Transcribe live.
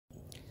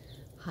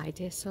Hi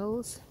dear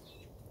souls.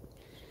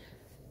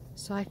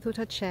 So I thought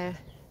I'd share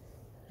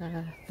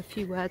a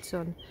few words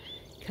on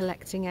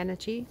collecting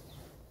energy.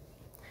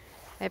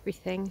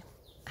 Everything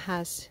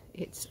has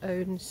its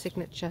own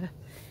signature,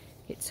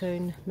 its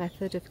own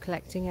method of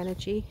collecting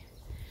energy.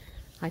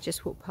 I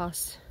just walked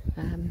past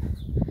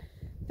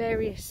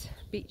various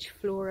beach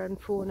flora and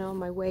fauna on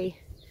my way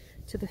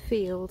to the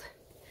field,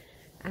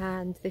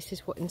 and this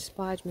is what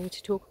inspired me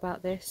to talk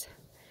about this,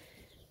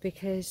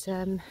 because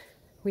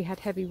we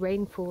had heavy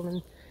rainfall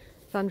and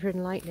thunder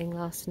and lightning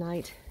last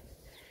night,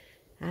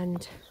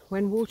 and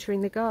when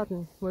watering the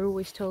garden we're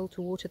always told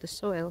to water the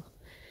soil,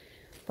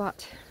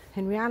 but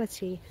in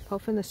reality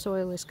often the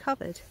soil is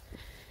covered,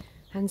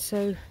 and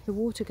so the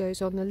water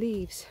goes on the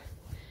leaves,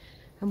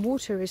 and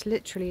water is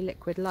literally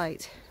liquid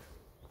light,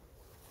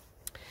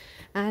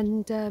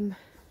 and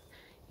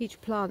each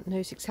plant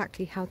knows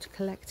exactly how to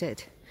collect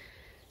it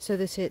so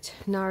that it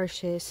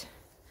nourishes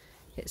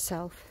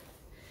itself.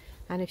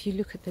 And if you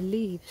look at the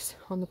leaves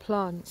on the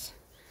plants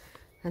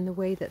and the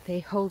way that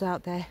they hold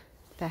out their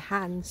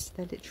hands,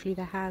 they're literally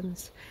their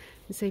hands,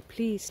 and say,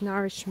 please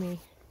nourish me,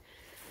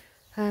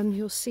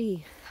 you'll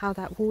see how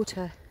that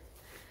water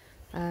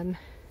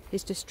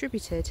is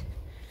distributed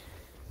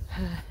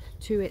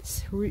to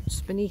its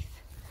roots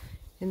beneath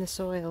in the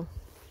soil.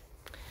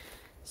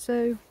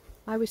 So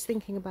I was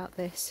thinking about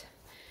this.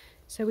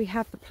 So we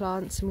have the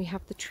plants and we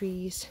have the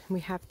trees and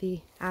we have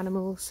the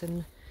animals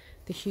and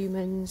the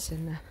humans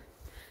and the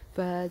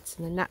birds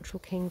and the natural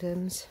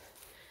kingdoms,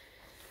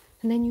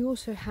 and then you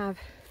also have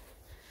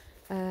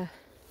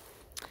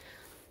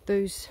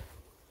those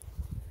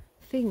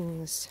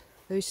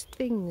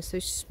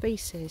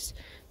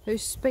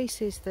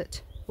spaces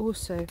that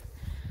also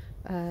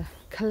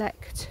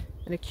collect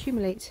and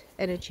accumulate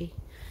energy,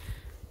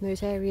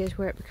 those areas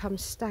where it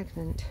becomes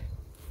stagnant.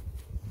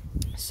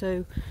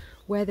 So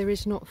where there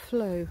is not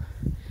flow,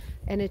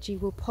 energy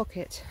will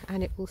pocket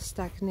and it will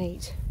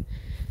stagnate.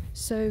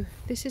 So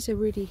this is a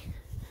really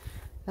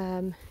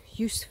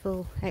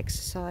useful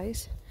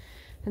exercise,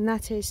 and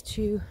that is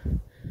to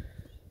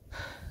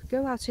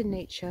go out in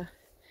nature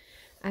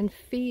and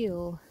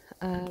feel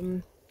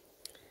the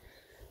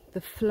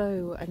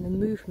flow and the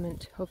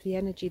movement of the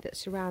energy that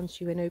surrounds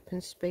you in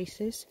open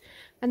spaces,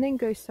 and then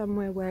go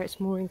somewhere where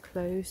it's more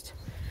enclosed,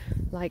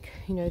 like,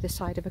 you know, the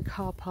side of a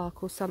car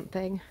park or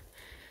something,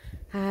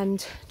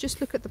 and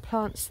just look at the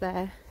plants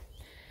there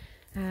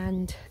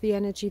and the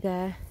energy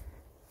there.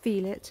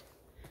 Feel it,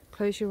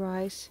 close your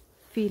eyes,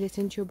 feel it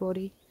into your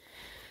body,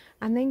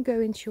 and then go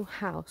into your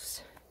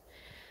house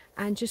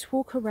and just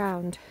walk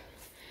around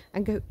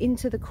and go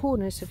into the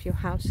corners of your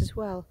house as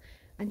well,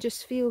 and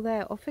just feel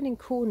there. Often in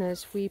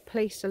corners we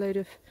place a load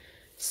of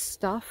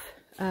stuff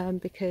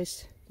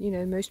because, you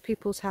know, most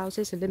people's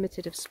houses are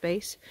limited of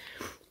space,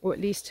 or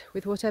at least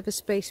with whatever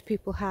space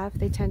people have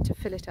they tend to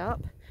fill it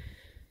up,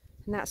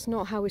 and that's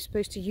not how we're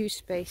supposed to use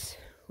space.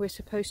 We're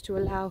supposed to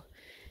allow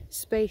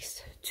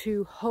space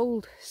to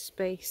hold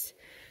space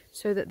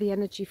so that the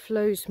energy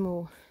flows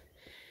more.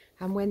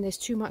 And when there's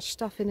too much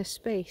stuff in a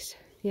space,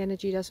 the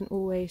energy doesn't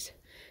always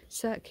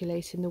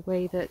circulate in the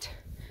way that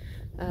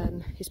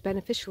is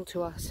beneficial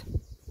to us.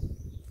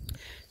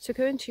 So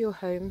go into your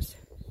homes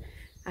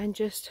and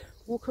just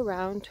walk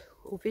around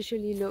or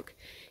visually look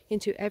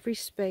into every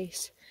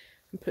space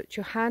and put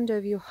your hand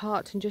over your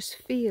heart and just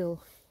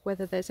feel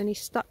whether there's any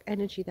stuck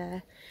energy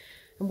there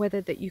and whether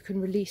that you can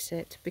release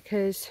it,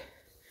 because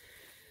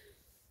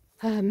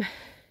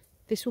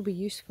this will be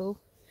useful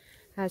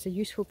as a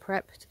useful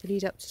prep to the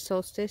lead up to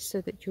solstice,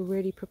 so that you're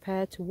really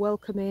prepared to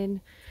welcome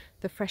in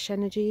the fresh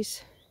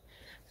energies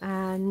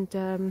and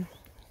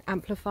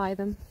amplify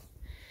them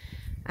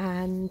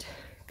and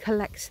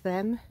collect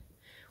them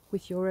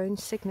with your own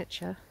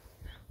signature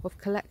of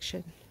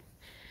collection.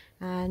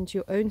 And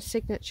your own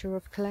signature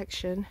of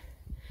collection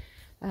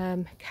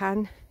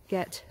can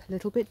get a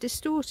little bit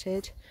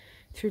distorted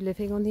through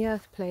living on the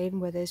earth plane,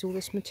 where there's all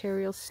this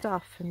material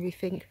stuff and we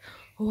think,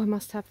 oh, I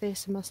must have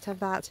this, I must have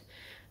that,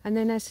 and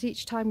then as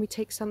each time we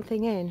take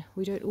something in,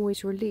 we don't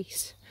always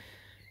release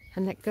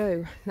and let go.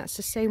 And that's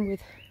the same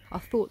with our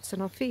thoughts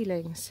and our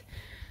feelings.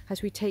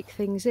 As we take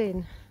things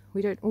in,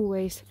 we don't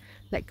always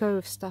let go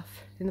of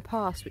stuff in the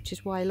past, which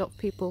is why a lot of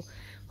people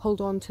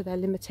hold on to their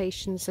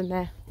limitations and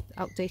their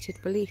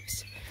outdated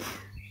beliefs.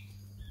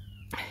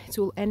 It's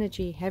all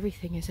energy,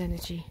 everything is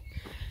energy.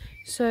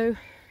 So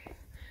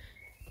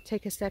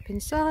take a step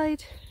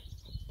inside,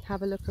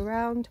 have a look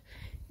around.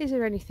 Is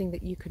there anything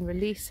that you can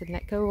release and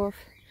let go of?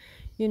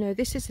 You know,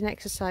 this is an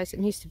exercise that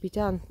needs to be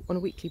done on a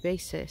weekly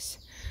basis.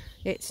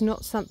 It's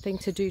not something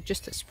to do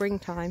just at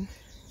springtime.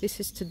 This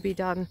is to be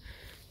done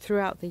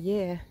throughout the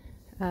year.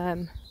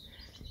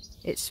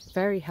 It's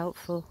very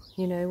helpful,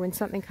 you know, when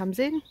something comes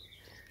in,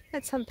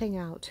 let something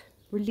out,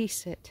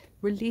 release it,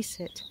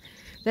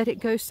 let it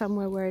go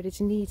somewhere where it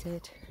is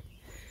needed.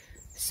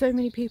 So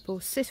many people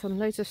sit on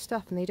loads of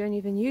stuff and they don't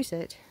even use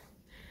it,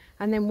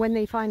 and then when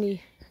they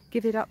finally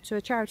give it up to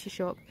a charity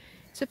shop,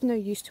 it's of no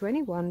use to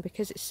anyone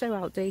because it's so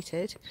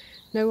outdated.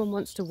 No one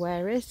wants to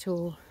wear it,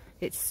 or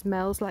it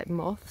smells like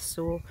moths,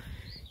 or,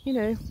 you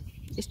know,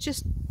 It's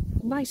just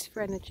nice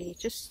for energy.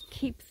 Just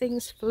keep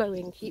things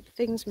flowing, keep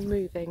things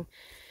moving.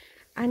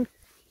 And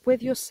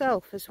with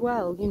yourself as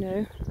well, you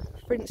know.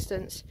 For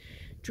instance,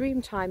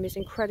 dream time is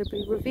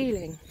incredibly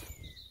revealing.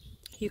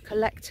 You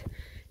collect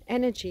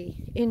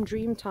energy in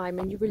dream time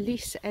and you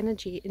release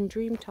energy in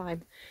dream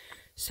time.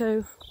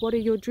 So what are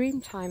your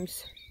dream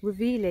times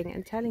revealing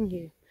and telling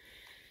you?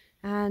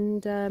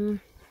 And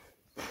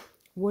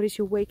what is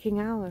your waking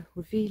hour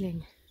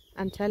revealing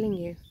and telling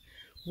you?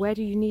 Where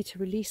do you need to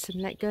release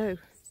and let go?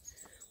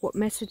 What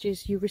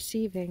messages are you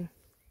receiving?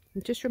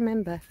 And just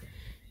remember,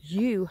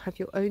 you have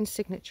your own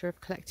signature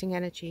of collecting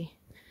energy,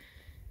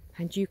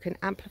 and you can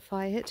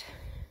amplify it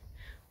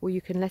or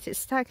you can let it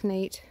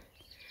stagnate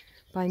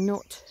by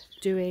not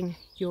doing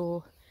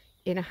your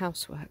inner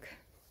housework.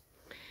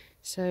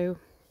 So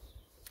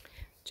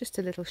just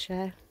a little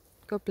share.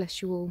 God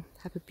bless you all.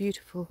 Have a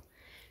beautiful,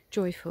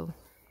 joyful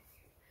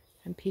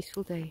and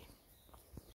peaceful day.